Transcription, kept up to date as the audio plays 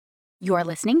You're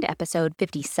listening to episode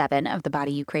 57 of the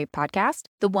Body You Crave podcast,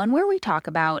 the one where we talk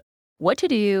about what to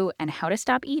do and how to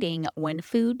stop eating when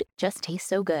food just tastes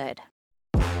so good.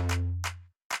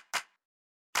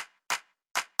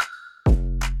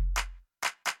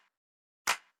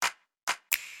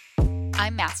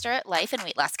 I'm Master Life and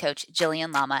Weight Loss Coach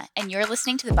Jillian Lama, and you're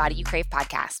listening to the Body You Crave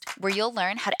podcast, where you'll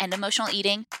learn how to end emotional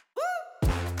eating,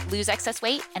 lose excess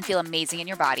weight, and feel amazing in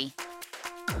your body.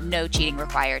 No cheating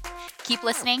required. Keep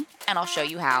listening, and I'll show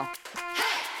you how.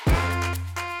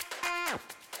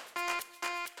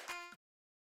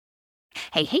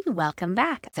 Hey, welcome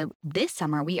back. So this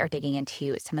summer, we are digging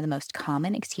into some of the most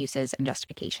common excuses and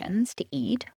justifications to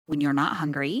eat when you're not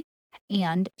hungry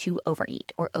and to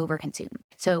overeat or overconsume.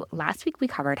 So last week, we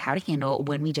covered how to handle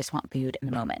when we just want food in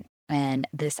the moment. And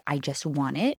this I just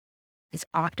want it is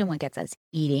often what gets us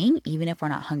eating, even if we're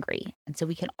not hungry. And so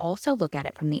we can also look at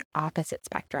it from the opposite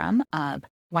spectrum of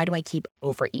why do I keep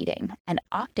overeating? And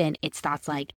often it's thoughts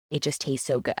like, it just tastes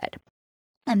so good.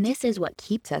 And this is what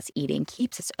keeps us eating,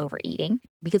 keeps us overeating,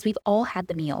 because we've all had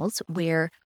the meals where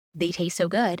they taste so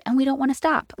good and we don't want to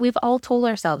stop. We've all told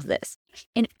ourselves this.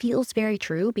 And it feels very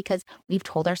true because we've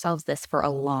told ourselves this for a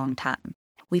long time.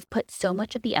 We've put so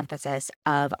much of the emphasis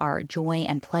of our joy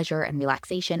and pleasure and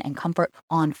relaxation and comfort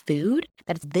on food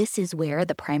that this is where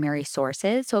the primary source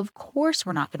is. So of course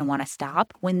we're not going to want to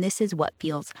stop when this is what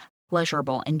feels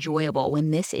pleasurable, enjoyable,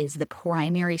 when this is the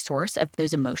primary source of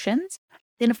those emotions.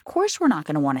 Then of course we're not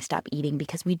going to want to stop eating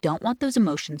because we don't want those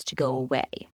emotions to go away.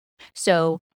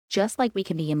 So just like we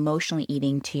can be emotionally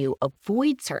eating to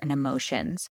avoid certain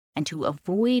emotions and to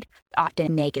avoid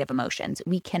often negative emotions,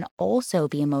 we can also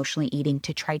be emotionally eating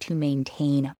to try to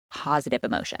maintain positive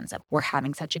emotions. We're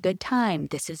having such a good time.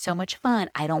 This is so much fun.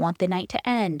 I don't want the night to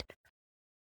end.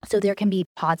 So there can be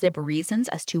positive reasons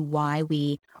as to why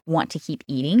we want to keep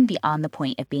eating beyond the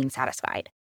point of being satisfied.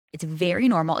 It's very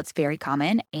normal. It's very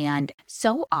common. And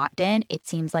so often it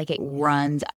seems like it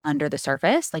runs under the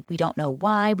surface. Like we don't know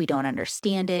why, we don't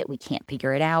understand it, we can't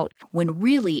figure it out, when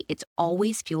really it's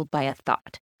always fueled by a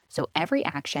thought. So every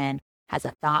action has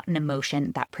a thought and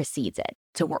emotion that precedes it.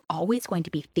 So we're always going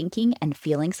to be thinking and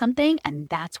feeling something, and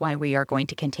that's why we are going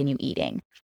to continue eating.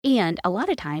 And a lot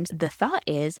of times the thought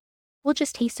is, will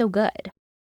just taste so good.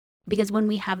 Because when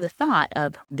we have the thought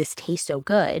of this tastes so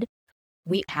good,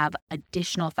 we have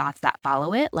additional thoughts that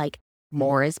follow it, like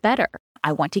more is better.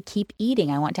 I want to keep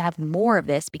eating. I want to have more of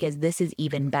this because this is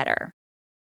even better.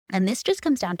 And this just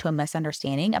comes down to a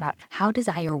misunderstanding about how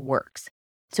desire works.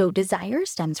 So desire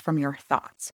stems from your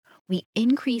thoughts. We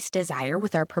increase desire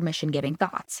with our permission-giving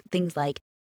thoughts. Things like,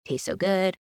 tastes so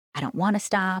good, I don't want to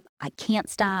stop, I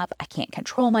can't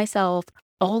control myself.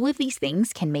 All of these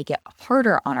things can make it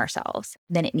harder on ourselves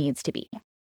than it needs to be.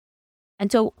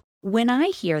 And so when I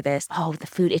hear this, oh, the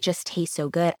food, it just tastes so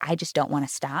good, I just don't want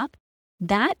to stop,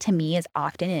 that to me is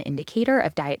often an indicator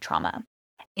of diet trauma.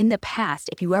 In the past,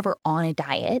 if you were ever on a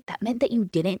diet, that meant that you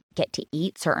didn't get to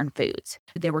eat certain foods.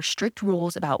 There were strict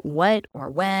rules about what or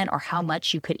when or how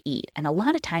much you could eat. And a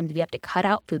lot of times we have to cut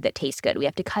out food that tastes good. We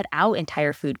have to cut out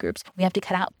entire food groups. We have to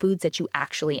cut out foods that you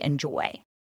actually enjoy.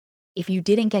 If you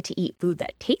didn't get to eat food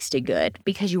that tasted good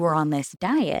because you were on this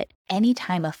diet,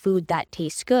 anytime a food that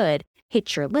tastes good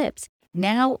hits your lips,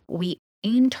 now we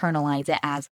internalize it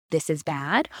as this is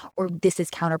bad, or this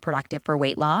is counterproductive for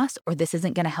weight loss, or this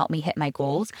isn't going to help me hit my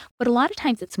goals. But a lot of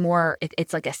times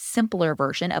it's like a simpler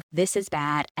version of this is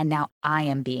bad and now I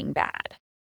am being bad.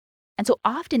 And so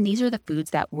often these are the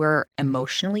foods that we're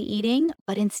emotionally eating,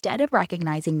 but instead of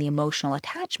recognizing the emotional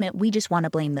attachment, we just want to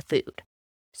blame the food.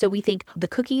 So we think the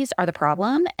cookies are the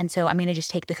problem, and so I'm going to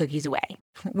just take the cookies away.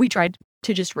 We tried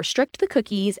to just restrict the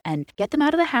cookies and get them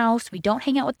out of the house. We don't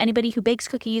hang out with anybody who bakes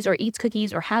cookies or eats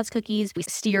cookies or has cookies. We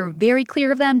steer very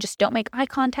clear of them. Just don't make eye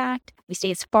contact. We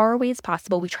stay as far away as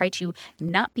possible. We try to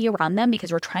not be around them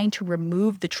because we're trying to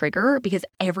remove the trigger because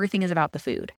everything is about the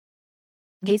food.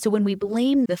 Okay, so when we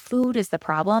blame the food as the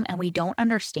problem and we don't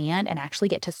understand and actually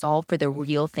get to solve for the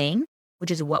real thing, which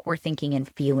is what we're thinking and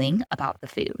feeling about the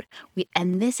food.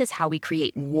 And this is how we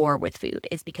create war with food,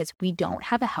 is because we don't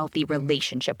have a healthy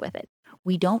relationship with it.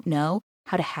 We don't know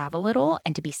how to have a little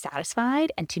and to be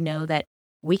satisfied and to know that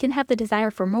we can have the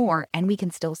desire for more and we can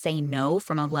still say no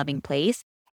from a loving place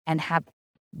and have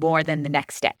more than the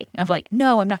next day of like,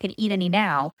 no, I'm not going to eat any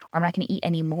now, or I'm not going to eat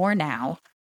any more now,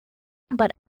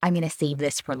 but I'm going to save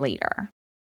this for later.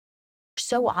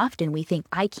 So often we think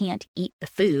I can't eat the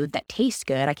food that tastes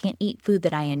good. I can't eat food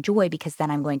that I enjoy because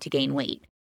then I'm going to gain weight.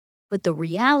 But the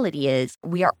reality is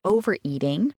we are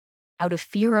overeating out of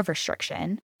fear of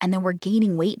restriction. And then we're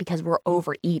gaining weight because we're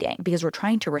overeating, because we're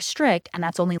trying to restrict. And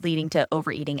that's only leading to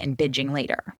overeating and binging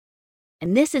later.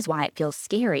 And this is why it feels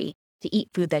scary to eat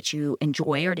food that you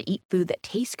enjoy or to eat food that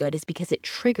tastes good, is because it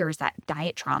triggers that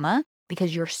diet trauma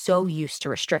because you're so used to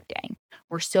restricting.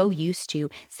 We're so used to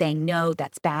saying, no,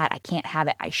 that's bad. I can't have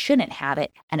it. I shouldn't have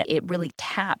it. And it really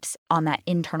taps on that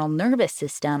internal nervous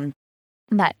system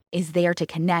that is there to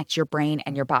connect your brain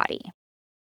and your body.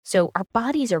 So our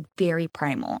bodies are very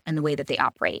primal in the way that they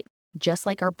operate, just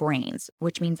like our brains,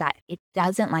 which means that it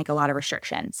doesn't like a lot of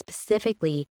restriction,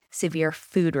 specifically severe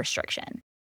food restriction.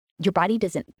 Your body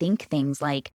doesn't think things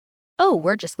like, oh,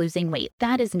 we're just losing weight.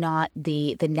 That is not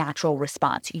the natural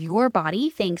response. Your body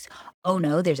thinks, oh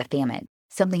no, there's a famine.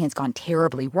 Something has gone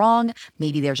terribly wrong.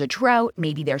 Maybe there's a drought.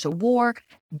 Maybe there's a war.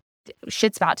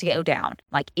 Shit's about to go down.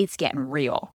 Like, it's getting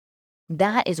real.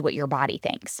 That is what your body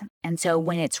thinks. And so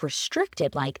when it's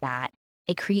restricted like that,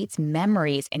 it creates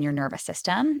memories in your nervous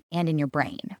system and in your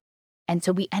brain. And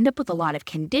so we end up with a lot of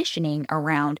conditioning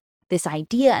around this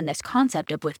idea and this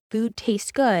concept of, if food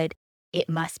tastes good, it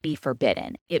must be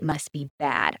forbidden. It must be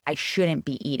bad. I shouldn't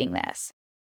be eating this.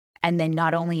 And then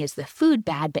not only is the food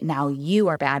bad, but now you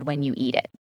are bad when you eat it.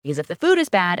 Because if the food is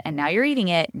bad and now you're eating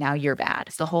it, now you're bad.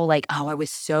 It's the whole like, oh, I was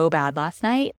so bad last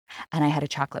night and I had a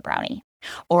chocolate brownie.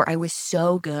 Or I was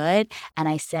so good and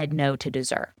I said no to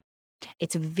dessert.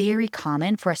 It's very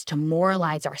common for us to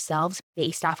moralize ourselves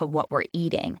based off of what we're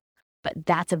eating. But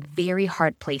that's a very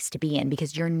hard place to be in,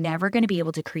 because you're never going to be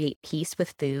able to create peace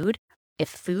with food if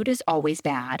food is always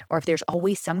bad, or if there's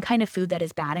always some kind of food that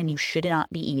is bad and you should not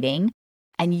be eating,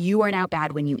 and you are now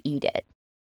bad when you eat it.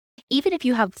 Even if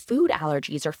you have food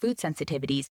allergies or food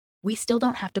sensitivities, we still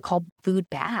don't have to call food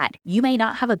bad. You may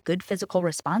not have a good physical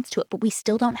response to it, but we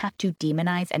still don't have to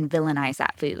demonize and villainize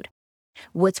that food.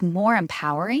 What's more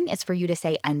empowering is for you to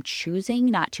say, I'm choosing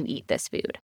not to eat this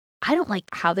food. I don't like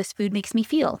how this food makes me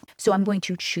feel, so I'm going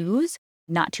to choose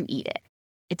not to eat it.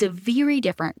 It's a very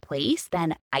different place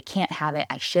than, I can't have it,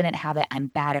 I shouldn't have it, I'm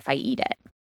bad if I eat it.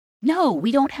 No,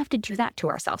 we don't have to do that to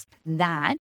ourselves.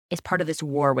 That is part of this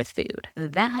war with food.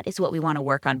 That is what we want to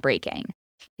work on breaking.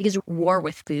 Because war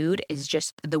with food is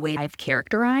just the way I've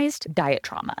characterized diet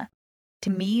trauma.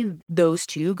 To me, those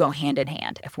two go hand in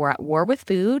hand. If we're at war with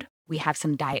food, we have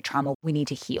some diet trauma we need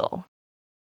to heal.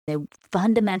 The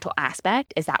fundamental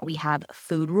aspect is that we have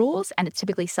food rules, and it's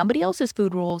typically somebody else's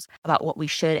food rules about what we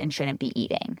should and shouldn't be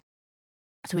eating.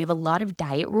 So we have a lot of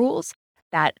diet rules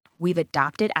that we've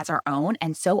adopted as our own,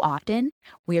 and so often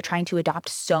we are trying to adopt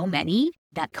so many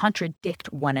that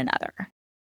contradict one another.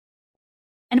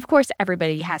 And of course,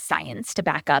 everybody has science to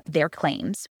back up their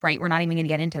claims, right? We're not even going to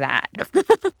get into that.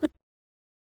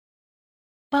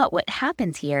 But what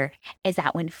happens here is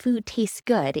that when food tastes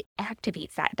good, it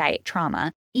activates that diet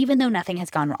trauma, even though nothing has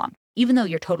gone wrong. Even though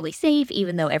you're totally safe,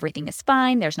 even though everything is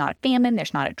fine, there's not a famine,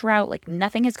 there's not a drought, like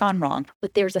nothing has gone wrong.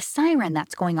 But there's a siren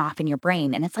that's going off in your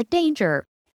brain, and it's like, danger.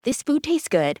 This food tastes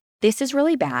good. This is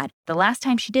really bad. The last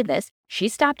time she did this, she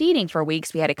stopped eating for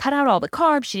weeks. We had to cut out all the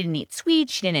carbs. She didn't eat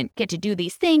sweets. She didn't get to do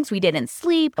these things. We didn't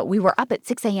sleep. But we were up at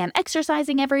 6 a.m.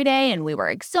 exercising every day, and we were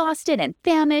exhausted and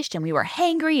famished, and we were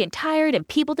hangry and tired, and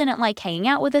people didn't like hanging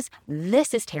out with us.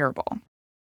 This is terrible.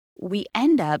 We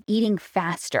end up eating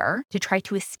faster to try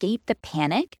to escape the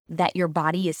panic that your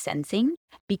body is sensing,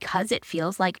 because it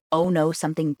feels like, oh no,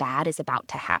 something bad is about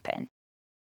to happen.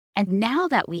 And now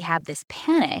that we have this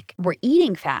panic, we're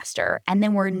eating faster, and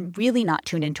then we're really not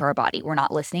tuned into our body. We're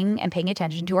not listening and paying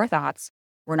attention to our thoughts.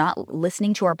 We're not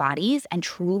listening to our bodies and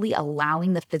truly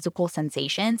allowing the physical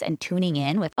sensations and tuning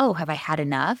in with, oh, have I had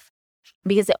enough?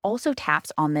 Because it also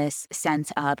taps on this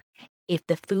sense of, if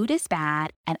the food is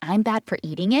bad and I'm bad for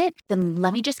eating it, then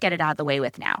let me just get it out of the way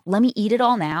with now. Let me eat it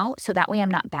all now so that way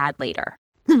I'm not bad later.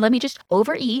 Let me just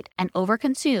overeat and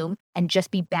overconsume and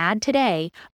just be bad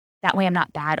today. That way I'm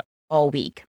not bad all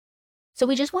week. So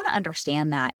we just want to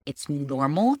understand that it's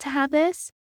normal to have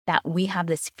this, that we have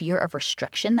this fear of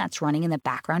restriction that's running in the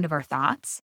background of our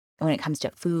thoughts when it comes to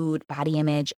food, body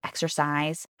image,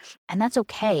 exercise. And that's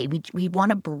okay. We want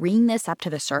to bring this up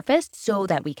to the surface so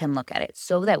that we can look at it,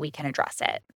 so that we can address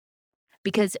it.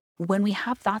 Because when we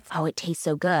have thoughts, oh, it tastes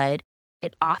so good,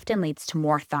 it often leads to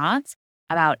more thoughts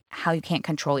about how you can't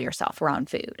control yourself around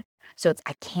food. So it's,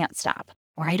 I can't stop,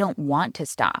 or I don't want to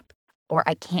stop, or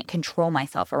I can't control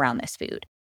myself around this food.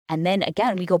 And then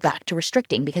again, we go back to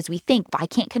restricting because we think, if I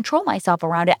can't control myself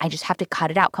around it, I just have to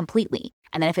cut it out completely.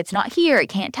 And then if it's not here, it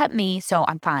can't tempt me, so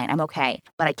I'm fine, I'm okay.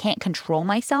 But I can't control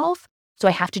myself, so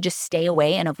I have to just stay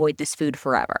away and avoid this food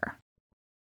forever.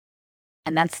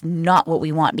 And that's not what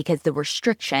we want, because the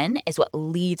restriction is what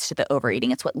leads to the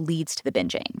overeating. It's what leads to the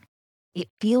binging. It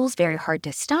feels very hard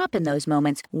to stop in those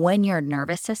moments when your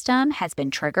nervous system has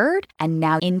been triggered and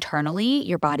now internally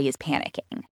your body is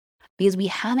panicking. because we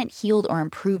haven't healed or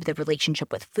improved the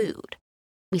relationship with food.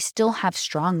 We still have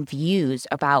strong views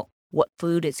about what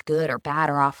food is good or bad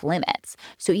or off limits.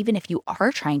 So even if you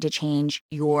are trying to change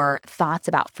your thoughts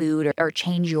about food or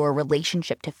change your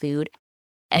relationship to food,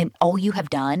 and all you have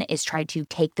done is try to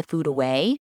take the food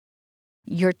away,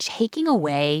 you're taking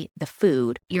away the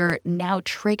food. You're now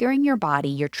triggering your body,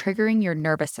 you're triggering your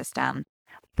nervous system,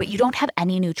 but you don't have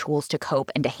any new tools to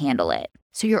cope and to handle it.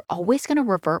 So you're always going to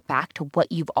revert back to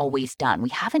what you've always done. We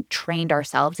haven't trained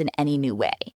ourselves in any new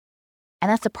way.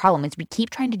 And that's the problem, is we keep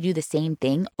trying to do the same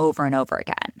thing over and over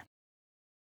again.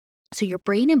 So your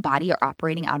brain and body are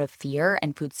operating out of fear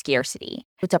and food scarcity.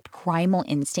 It's a primal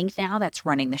instinct now that's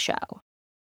running the show.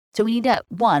 So we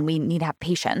need to have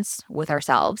patience with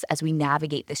ourselves as we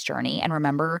navigate this journey, and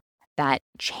remember that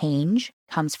change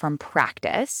comes from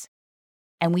practice.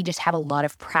 And we just have a lot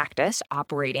of practice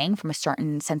operating from a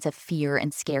certain sense of fear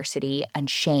and scarcity and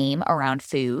shame around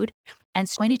food. And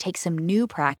it's going to take some new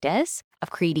practice of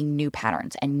creating new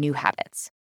patterns and new habits,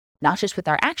 not just with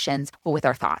our actions, but with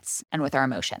our thoughts and with our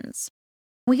emotions.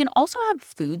 We can also have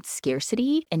food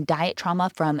scarcity and diet trauma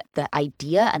from the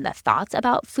idea and the thoughts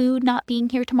about food not being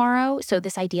here tomorrow. So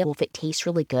this idea, well, if it tastes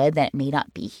really good, then it may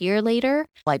not be here later.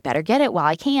 Well, I better get it while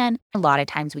I can. A lot of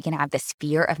times we can have this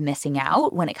fear of missing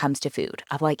out when it comes to food,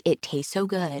 of like, it tastes so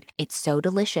good, it's so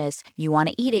delicious, you want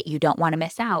to eat it, you don't want to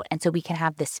miss out. And so we can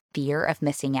have this fear of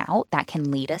missing out that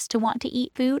can lead us to want to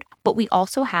eat food. But we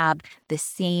also have the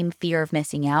same fear of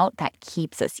missing out that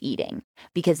keeps us eating,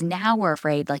 because now we're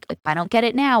afraid, like, if I don't get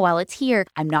it now while it's here,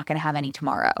 I'm not going to have any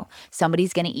tomorrow.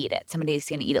 Somebody's going to eat it. Somebody's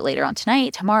going to eat it later on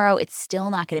tonight. Tomorrow, it's still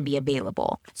not going to be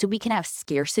available. So we can have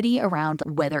scarcity around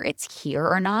whether it's here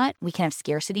or not. We can have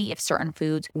scarcity if certain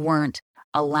foods weren't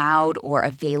allowed or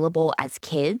available as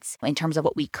kids in terms of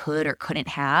what we could or couldn't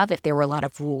have. If there were a lot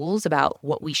of rules about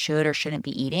what we should or shouldn't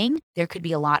be eating, there could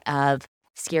be a lot of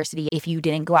scarcity if you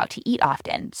didn't go out to eat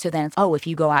often. So then it's, oh, if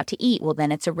you go out to eat, well,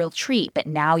 then it's a real treat. But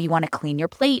now you want to clean your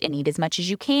plate and eat as much as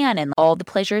you can and all the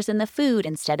pleasures in the food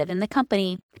instead of in the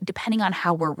company. Depending on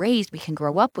how we're raised, we can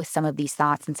grow up with some of these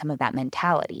thoughts and some of that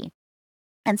mentality.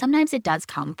 And sometimes it does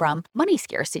come from money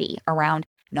scarcity around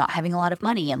not having a lot of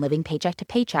money and living paycheck to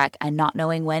paycheck and not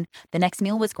knowing when the next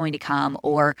meal was going to come,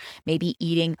 or maybe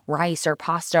eating rice or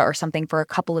pasta or something for a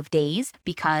couple of days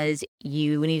because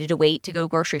you needed to wait to go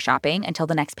grocery shopping until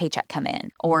the next paycheck come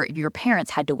in, or your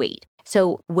parents had to wait.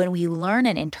 So when we learn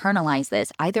and internalize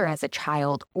this, either as a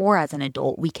child or as an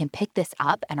adult, we can pick this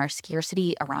up, and our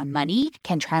scarcity around money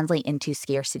can translate into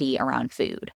scarcity around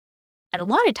food. And a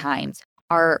lot of times,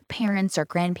 our parents or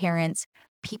grandparents,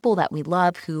 people that we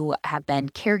love who have been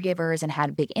caregivers and had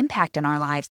a big impact in our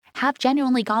lives, have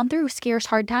genuinely gone through scarce,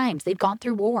 hard times. They've gone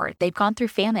through war, they've gone through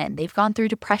famine, they've gone through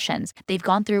depressions, they've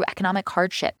gone through economic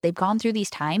hardship. They've gone through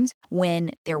these times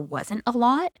when there wasn't a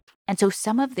lot. And so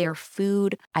some of their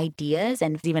food ideas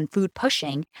and even food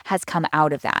pushing has come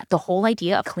out of that. The whole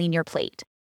idea of clean your plate.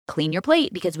 Clean your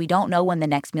plate, because we don't know when the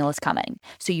next meal is coming.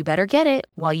 So you better get it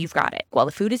while you've got it. While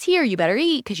the food is here, you better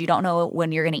eat, because you don't know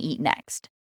when you're going to eat next.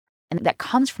 And that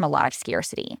comes from a lot of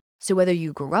scarcity. So whether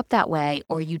you grew up that way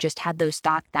or you just had those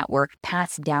thoughts that were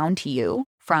passed down to you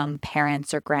from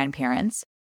parents or grandparents,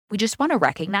 we just want to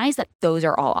recognize that those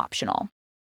are all optional.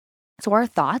 So our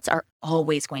thoughts are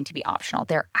always going to be optional.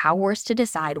 They're ours to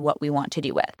decide what we want to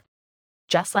do with.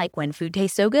 Just like when food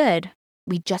tastes so good,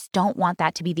 we just don't want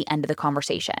that to be the end of the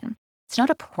conversation. It's not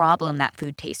a problem that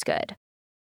food tastes good.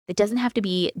 It doesn't have to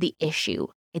be the issue.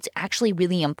 It's actually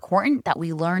really important that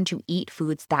we learn to eat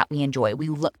foods that we enjoy. We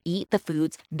eat the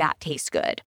foods that taste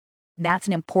good. That's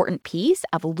an important piece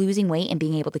of losing weight and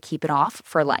being able to keep it off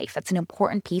for life. That's an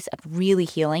important piece of really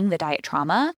healing the diet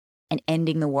trauma and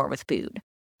ending the war with food.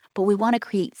 But we want to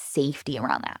create safety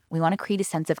around that. We want to create a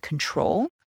sense of control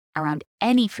around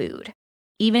any food,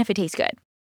 even if it tastes good.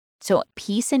 So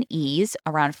peace and ease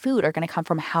around food are going to come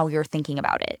from how you're thinking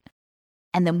about it.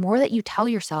 And the more that you tell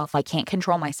yourself, I can't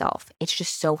control myself, it's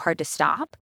just so hard to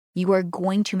stop, you are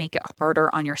going to make it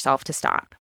harder on yourself to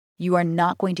stop. You are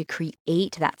not going to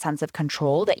create that sense of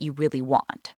control that you really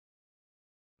want.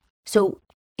 So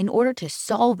in order to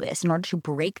solve this, in order to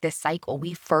break this cycle,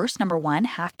 we first, number one,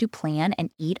 have to plan and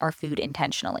eat our food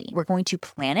intentionally. We're going to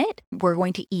plan it. We're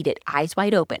going to eat it eyes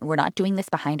wide open. We're not doing this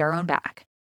behind our own back.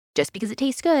 Just because it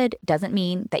tastes good doesn't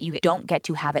mean that you don't get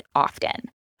to have it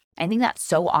often. I think that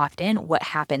so often what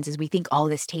happens is we think, oh,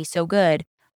 this tastes so good,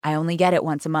 I only get it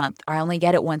once a month, or I only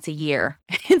get it once a year.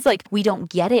 It's like we don't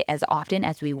get it as often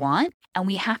as we want. And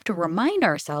we have to remind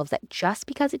ourselves that just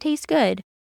because it tastes good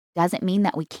doesn't mean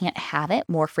that we can't have it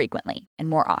more frequently and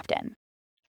more often.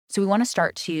 So we want to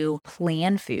start to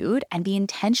plan food and be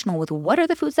intentional with what are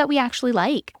the foods that we actually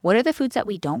like? What are the foods that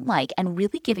we don't like? And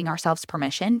really giving ourselves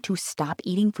permission to stop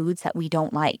eating foods that we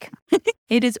don't like.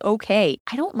 It is okay.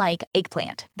 I don't like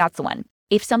eggplant. That's the one.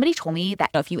 If somebody told me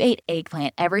that if you ate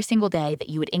eggplant every single day, that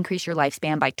you would increase your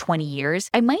lifespan by 20 years,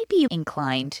 I might be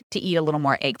inclined to eat a little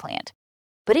more eggplant.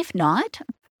 But if not,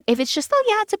 if it's just, oh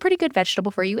yeah, it's a pretty good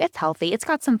vegetable for you, it's healthy, it's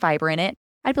got some fiber in it,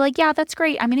 I'd be like, yeah, that's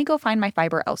great. I'm going to go find my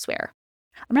fiber elsewhere.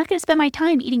 I'm not going to spend my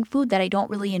time eating food that I don't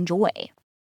really enjoy.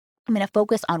 I'm going to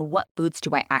focus on what foods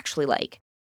do I actually like.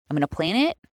 I'm going to plan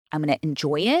it. I'm going to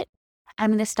enjoy it.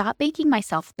 I'm going to stop making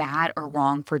myself bad or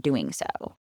wrong for doing so.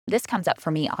 This comes up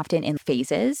for me often in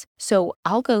phases. So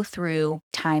I'll go through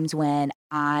times when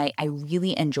I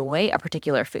really enjoy a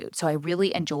particular food. So I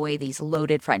really enjoy these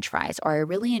loaded French fries, or I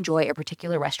really enjoy a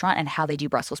particular restaurant and how they do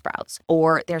Brussels sprouts.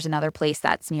 Or there's another place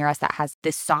that's near us that has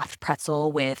this soft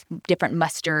pretzel with different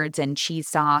mustards and cheese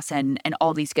sauce and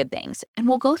all these good things. And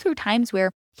we'll go through times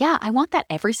where, yeah, I want that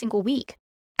every single week.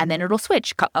 And then it'll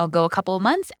switch. I'll go a couple of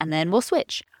months and then we'll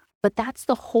switch. But that's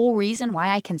the whole reason why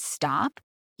I can stop,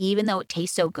 even though it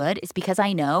tastes so good, is because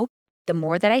I know the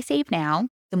more that I save now,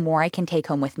 the more I can take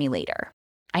home with me later.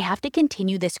 I have to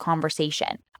continue this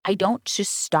conversation. I don't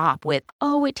just stop with,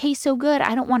 oh, it tastes so good,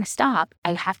 I don't want to stop.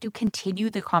 I have to continue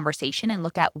the conversation and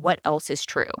look at what else is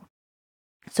true.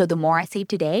 So the more I save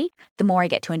today, the more I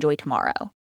get to enjoy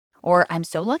tomorrow. Or I'm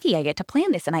so lucky I get to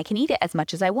plan this and I can eat it as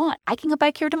much as I want. I can go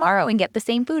back here tomorrow and get the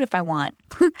same food if I want.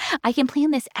 I can plan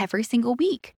this every single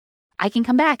week. I can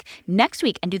come back next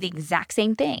week and do the exact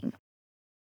same thing.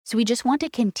 So we just want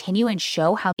to continue and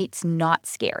show how it's not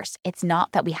scarce. It's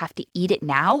not that we have to eat it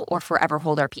now or forever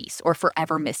hold our peace or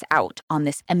forever miss out on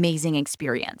this amazing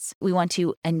experience. We want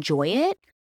to enjoy it,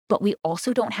 but we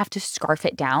also don't have to scarf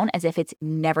it down as if it's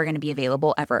never going to be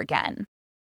available ever again.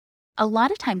 A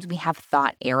lot of times we have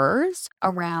thought errors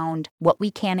around what we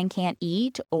can and can't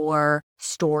eat, or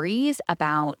stories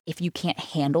about if you can't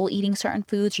handle eating certain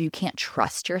foods or you can't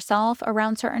trust yourself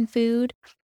around certain food.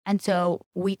 And so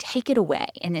we take it away.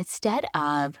 And instead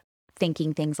of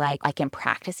thinking things like, I can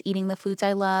practice eating the foods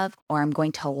I love, or I'm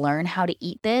going to learn how to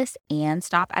eat this and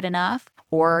stop at enough,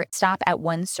 or stop at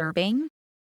one serving,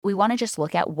 we want to just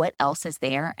look at what else is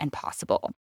there and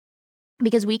possible.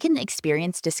 Because we can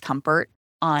experience discomfort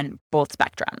on both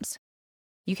spectrums.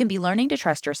 You can be learning to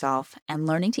trust yourself and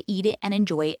learning to eat it and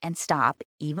enjoy it and stop,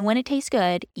 even when it tastes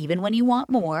good, even when you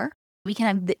want more. We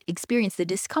can experience the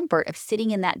discomfort of sitting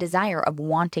in that desire of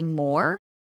wanting more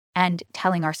and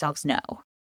telling ourselves no.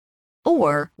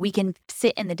 Or we can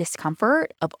sit in the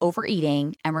discomfort of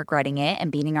overeating and regretting it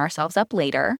and beating ourselves up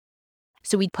later.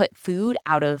 So we put food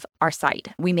out of our sight.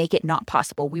 We make it not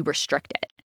possible. We restrict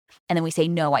it. And then we say,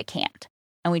 no, I can't.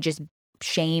 And we just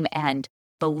shame and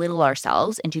belittle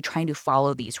ourselves into trying to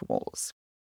follow these rules.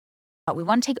 But we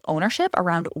want to take ownership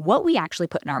around what we actually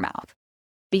put in our mouth,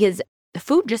 because the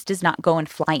food just does not go and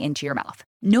fly into your mouth.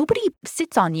 Nobody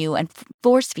sits on you and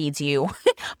force feeds you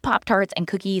Pop-Tarts and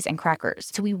cookies and crackers.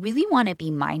 So we really want to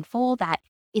be mindful that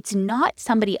it's not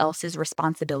somebody else's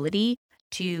responsibility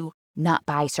to not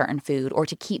buy certain food or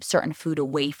to keep certain food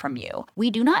away from you.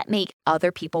 We do not make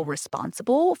other people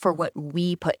responsible for what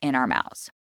we put in our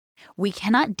mouths. We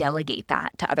cannot delegate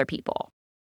that to other people.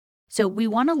 So we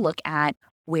want to look at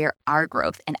where our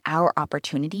growth and our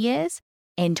opportunity is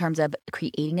in terms of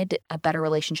creating a better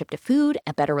relationship to food,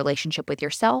 a better relationship with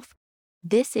yourself.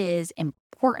 This is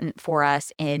important for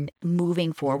us in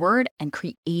moving forward and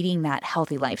creating that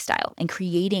healthy lifestyle and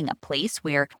creating a place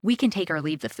where we can take or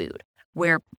leave the food,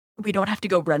 where we don't have to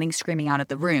go running, screaming out of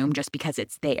the room just because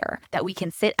it's there, that we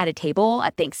can sit at a table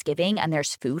at Thanksgiving and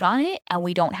there's food on it and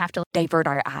we don't have to divert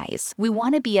our eyes. We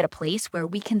want to be at a place where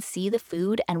we can see the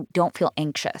food and don't feel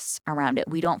anxious around it.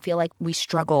 We don't feel like we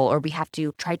struggle or we have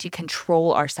to try to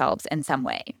control ourselves in some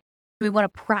way. We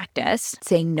want to practice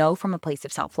saying no from a place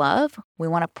of self-love. We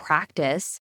want to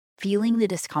practice feeling the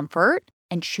discomfort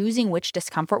and choosing which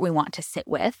discomfort we want to sit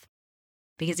with.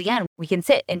 Because again, we can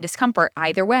sit in discomfort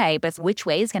either way, but which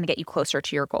way is going to get you closer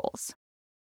to your goals?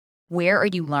 Where are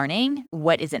you learning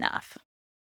what is enough?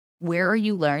 Where are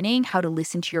you learning how to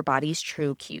listen to your body's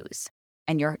true cues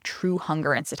and your true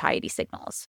hunger and satiety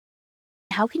signals?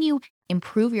 How can you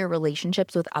improve your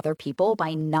relationships with other people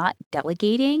by not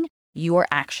delegating your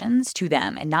actions to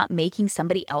them and not making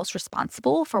somebody else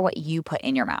responsible for what you put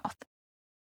in your mouth?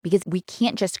 Because we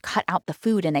can't just cut out the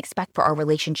food and expect for our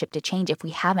relationship to change if we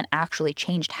haven't actually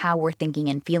changed how we're thinking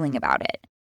and feeling about it.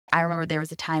 I remember there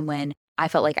was a time when I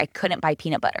felt like I couldn't buy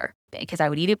peanut butter because I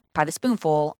would eat it by the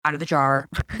spoonful out of the jar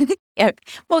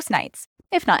most nights.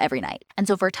 if not every night. And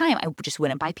so for a time, I just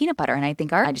wouldn't buy peanut butter and I'd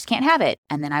think, all right, I just can't have it.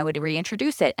 And then I would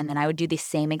reintroduce it. And then I would do the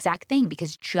same exact thing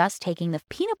because just taking the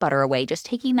peanut butter away, just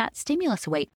taking that stimulus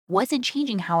away wasn't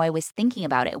changing how I was thinking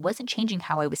about it. It wasn't changing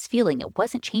how I was feeling. It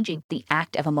wasn't changing the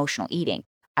act of emotional eating.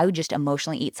 I would just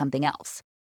emotionally eat something else.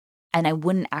 And I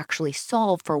wouldn't actually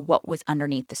solve for what was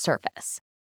underneath the surface.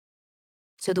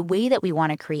 So the way that we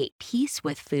want to create peace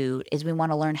with food is we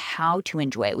want to learn how to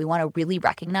enjoy it. We want to really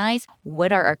recognize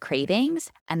what are our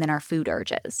cravings and then our food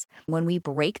urges. When we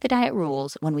break the diet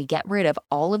rules, when we get rid of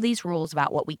all of these rules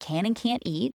about what we can and can't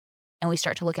eat, and we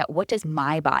start to look at what does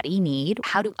my body need?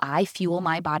 How do I fuel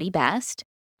my body best?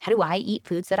 How do I eat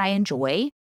foods that I enjoy?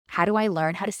 How do I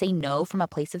learn how to say no from a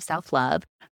place of self-love?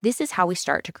 This is how we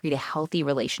start to create a healthy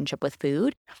relationship with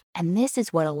food. And this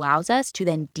is what allows us to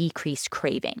then decrease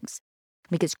cravings.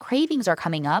 Because cravings are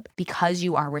coming up because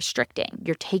you are restricting.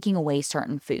 You're taking away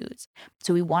certain foods.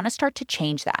 So we want to start to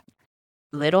change that.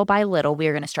 Little by little, we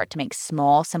are going to start to make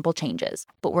small, simple changes,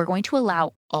 but we're going to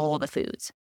allow all the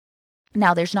foods.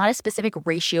 Now, there's not a specific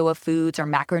ratio of foods or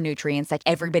macronutrients that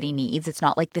everybody needs. It's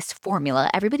not like this formula.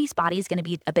 Everybody's body is going to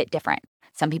be a bit different.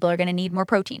 Some people are going to need more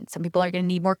protein. Some people are going to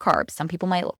need more carbs. Some people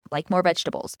might like more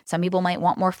vegetables. Some people might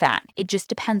want more fat. It just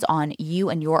depends on you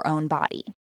and your own body.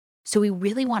 So we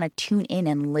really want to tune in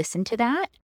and listen to that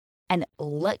and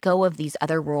let go of these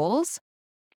other rules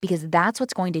because that's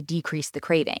what's going to decrease the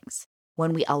cravings.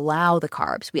 When we allow the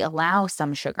carbs, we allow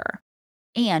some sugar,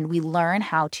 and we learn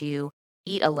how to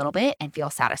eat a little bit and feel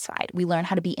satisfied. We learn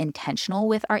how to be intentional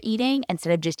with our eating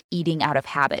instead of just eating out of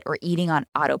habit or eating on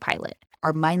autopilot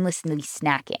or mindlessly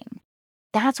snacking.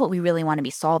 That's what we really want to be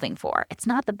solving for. It's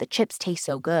not that the chips taste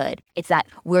so good. It's that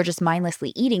we're just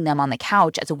mindlessly eating them on the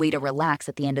couch as a way to relax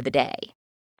at the end of the day.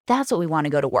 That's what we want to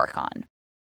go to work on.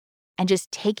 And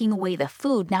just taking away the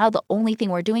food, now the only thing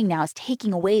we're doing now is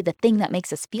taking away the thing that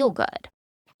makes us feel good.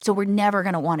 So we're never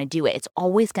going to want to do it. It's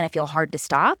always going to feel hard to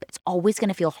stop. It's always going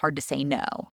to feel hard to say no.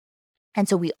 And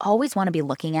so we always want to be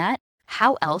looking at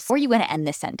how else are you going to end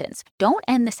this sentence? Don't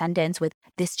end the sentence with,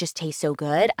 this just tastes so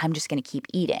good, I'm just going to keep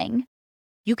eating.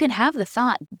 You can have the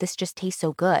thought, this just tastes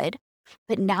so good,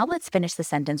 but now let's finish the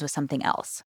sentence with something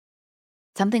else.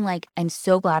 Something like, I'm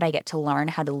so glad I get to learn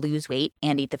how to lose weight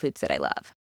and eat the foods that I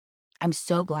love. I'm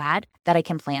so glad that I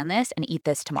can plan this and eat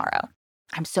this tomorrow.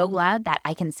 I'm so glad that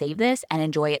I can save this and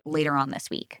enjoy it later on this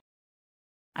week.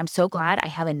 I'm so glad I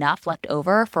have enough left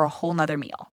over for a whole nother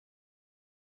meal.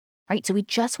 Right? So we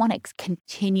just want to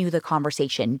continue the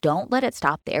conversation. Don't let it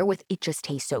stop there with, it just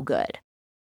tastes so good.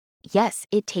 Yes,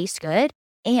 it tastes good.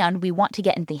 And we want to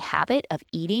get in the habit of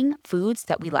eating foods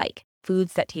that we like,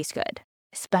 foods that taste good,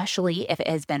 especially if it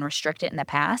has been restricted in the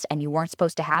past and you weren't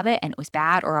supposed to have it and it was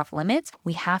bad or off limits.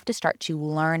 We have to start to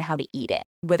learn how to eat it.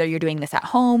 Whether you're doing this at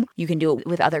home, you can do it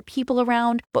with other people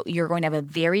around, but you're going to have a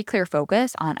very clear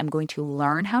focus on, I'm going to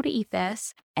learn how to eat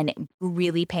this and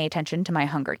really pay attention to my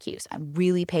hunger cues. I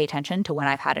really pay attention to when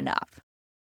I've had enough.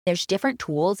 There's different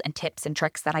tools and tips and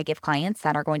tricks that I give clients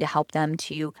that are going to help them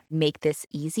to make this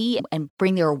easy and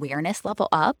bring their awareness level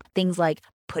up. Things like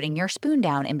putting your spoon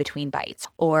down in between bites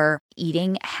or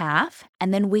eating half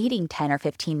and then waiting 10 or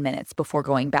 15 minutes before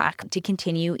going back to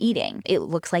continue eating. It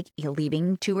looks like you're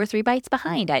leaving 2 or 3 bites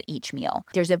behind at each meal.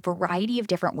 There's a variety of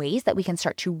different ways that we can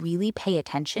start to really pay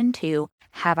attention to,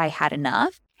 have I had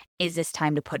enough? Is this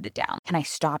time to put it down? Can I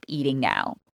stop eating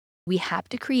now? We have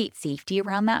to create safety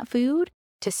around that food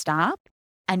to stop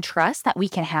and trust that we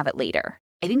can have it later.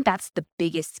 I think that's the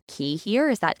biggest key here,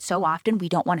 is that so often we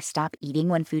don't want to stop eating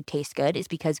when food tastes good is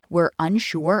because we're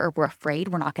unsure or we're afraid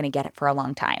we're not going to get it for a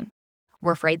long time.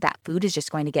 We're afraid that food is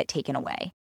just going to get taken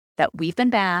away, that we've been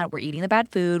bad, we're eating the bad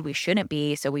food, we shouldn't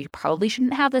be, so we probably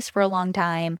shouldn't have this for a long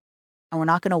time, and we're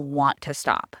not going to want to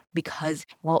stop because,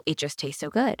 well, it just tastes so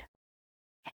good.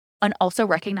 And also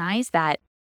recognize that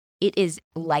it is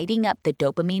lighting up the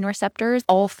dopamine receptors,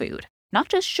 all food. Not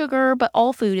just sugar, but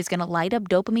all food is going to light up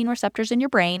dopamine receptors in your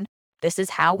brain. This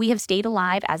is how we have stayed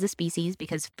alive as a species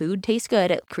because food tastes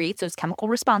good. It creates those chemical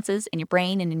responses in your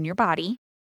brain and in your body.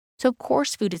 So of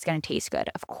course food is going to taste good.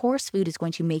 Of course food is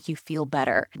going to make you feel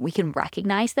better. We can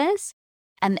recognize this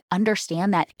and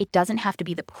understand that it doesn't have to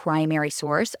be the primary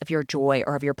source of your joy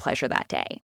or of your pleasure that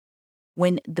day.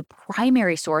 When the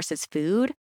primary source is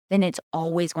food, then it's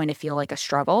always going to feel like a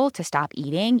struggle to stop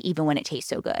eating even when it tastes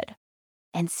so good.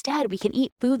 Instead, we can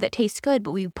eat food that tastes good,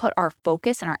 but we put our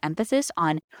focus and our emphasis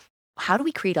on, how do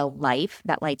we create a life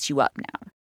that lights you up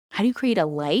now? How do you create a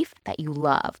life that you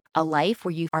love? A life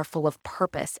where you are full of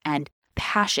purpose and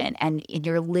passion and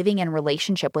you're living in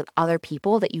relationship with other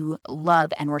people that you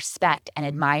love and respect and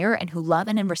admire and who love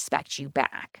and respect you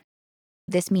back.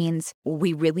 This means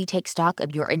we really take stock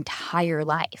of your entire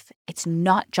life. It's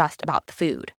not just about the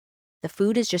food. The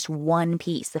food is just one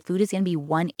piece. The food is going to be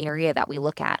one area that we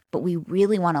look at, but we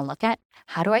really want to look at,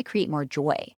 how do I create more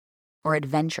joy or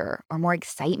adventure or more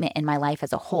excitement in my life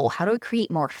as a whole? How do I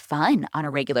create more fun on a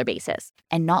regular basis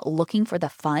and not looking for the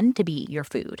fun to be your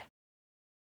food?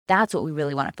 That's what we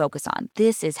really want to focus on.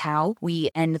 This is how we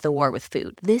end the war with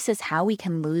food. This is how we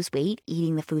can lose weight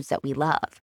eating the foods that we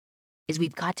love. Is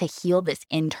we've got to heal this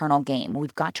internal game.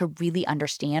 We've got to really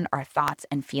understand our thoughts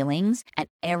and feelings and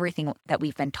everything that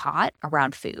we've been taught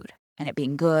around food and it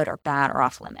being good or bad or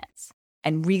off limits,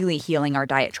 and really healing our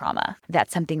diet trauma.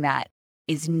 That's something that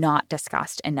is not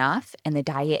discussed enough in the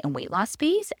diet and weight loss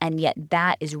space, and yet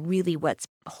that is really what's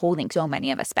holding so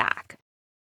many of us back.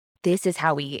 This is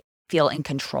how we feel in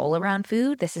control around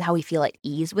food. This is how we feel at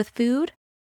ease with food,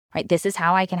 right? This is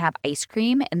how I can have ice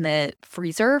cream in the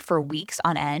freezer for weeks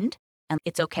on end, and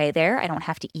it's okay there. I don't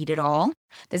have to eat it all.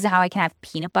 This is how I can have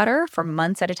peanut butter for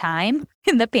months at a time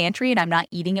in the pantry and I'm not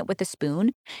eating it with a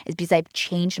spoon, is because I've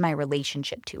changed my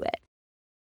relationship to it.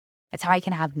 It's how I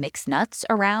can have mixed nuts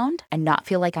around and not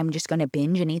feel like I'm just going to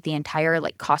binge and eat the entire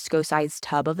like Costco-sized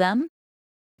tub of them.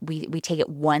 We take it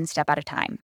one step at a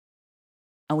time.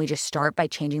 And we just start by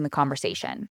changing the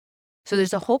conversation. So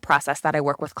there's a whole process that I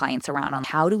work with clients around on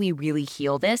how do we really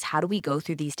heal this? How do we go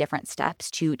through these different steps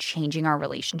to changing our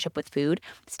relationship with food?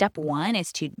 Step one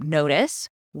is to notice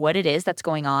what it is that's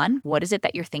going on. What is it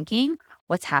that you're thinking?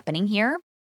 What's happening here?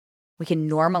 We can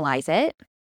normalize it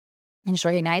and just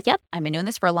recognize, yep, I've been doing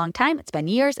this for a long time. It's been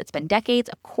years. It's been decades.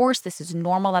 Of course, this is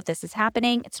normal that this is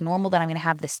happening. It's normal that I'm going to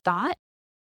have this thought.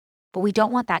 But we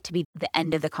don't want that to be the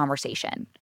end of the conversation.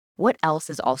 What else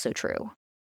is also true?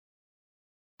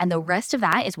 And the rest of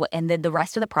that is and then the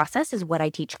rest of the process is what I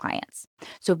teach clients.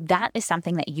 So if that is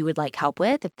something that you would like help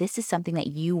with, if this is something that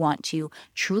you want to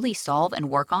truly solve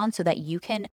and work on so that you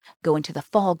can go into the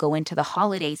fall, go into the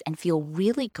holidays and feel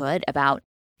really good about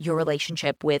your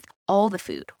relationship with all the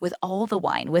food, with all the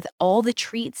wine, with all the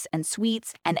treats and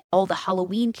sweets and all the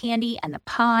Halloween candy and the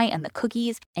pie and the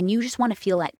cookies, and you just want to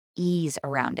feel at ease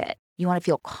around it. You want to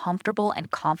feel comfortable and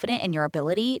confident in your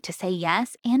ability to say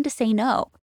yes and to say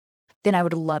no. Then I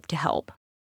would love to help.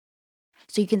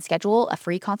 So you can schedule a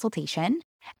free consultation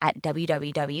at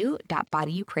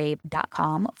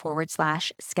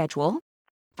www.bodyyoucrave.com/schedule.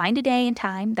 Find a day and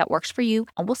time that works for you,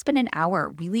 and we'll spend an hour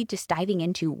really just diving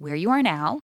into where you are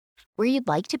now, where you'd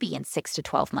like to be in 6 to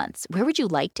 12 months. Where would you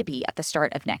like to be at the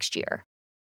start of next year?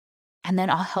 And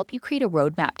then I'll help you create a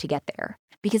roadmap to get there,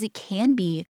 because it can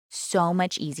be so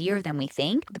much easier than we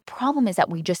think. The problem is that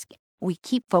we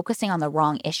keep focusing on the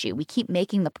wrong issue. We keep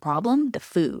making the problem the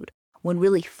food, when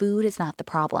really food is not the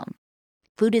problem.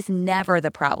 Food is never the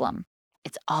problem.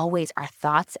 It's always our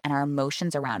thoughts and our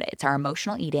emotions around it. It's our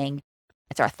emotional eating.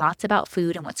 It's our thoughts about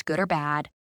food and what's good or bad.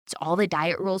 It's all the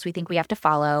diet rules we think we have to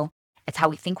follow. It's how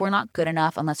we think we're not good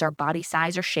enough unless our body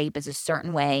size or shape is a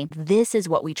certain way. This is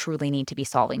what we truly need to be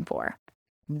solving for.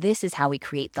 This is how we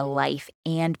create the life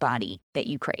and body that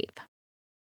you crave.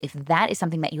 If that is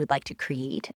something that you would like to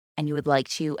create and you would like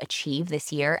to achieve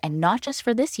this year, and not just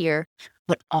for this year,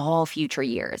 but all future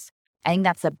years, I think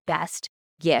that's the best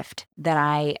gift that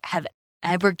I have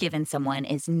ever given someone,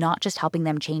 is not just helping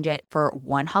them change it for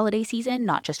one holiday season,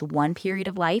 not just one period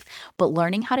of life, but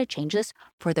learning how to change this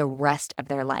for the rest of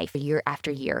their life, year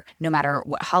after year. No matter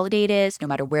what holiday it is, no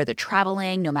matter where they're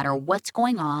traveling, no matter what's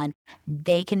going on,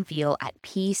 they can feel at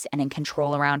peace and in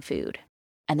control around food.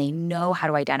 And they know how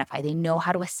to identify, they know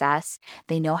how to assess,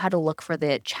 they know how to look for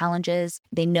the challenges,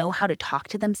 they know how to talk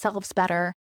to themselves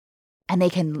better, and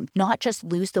they can not just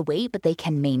lose the weight, but they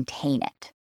can maintain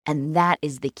it. And that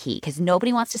is the key, because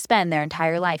nobody wants to spend their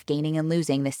entire life gaining and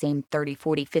losing the same 30,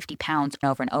 40, 50 pounds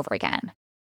over and over again.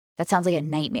 That sounds like a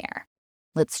nightmare.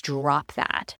 Let's drop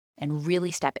that and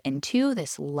really step into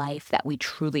this life that we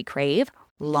truly crave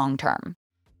long term.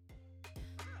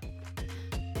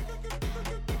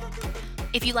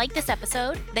 If you like this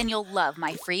episode, then you'll love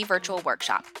my free virtual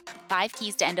workshop, 5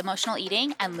 Keys to End Emotional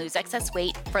Eating and Lose Excess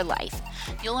Weight for Life.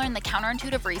 You'll learn the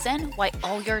counterintuitive reason why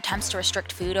all your attempts to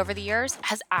restrict food over the years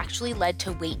has actually led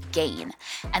to weight gain,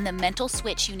 and the mental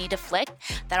switch you need to flick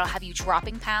that'll have you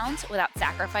dropping pounds without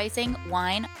sacrificing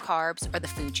wine, carbs, or the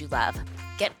food you love.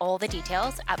 Get all the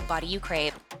details at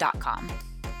bodyyoucrave.com.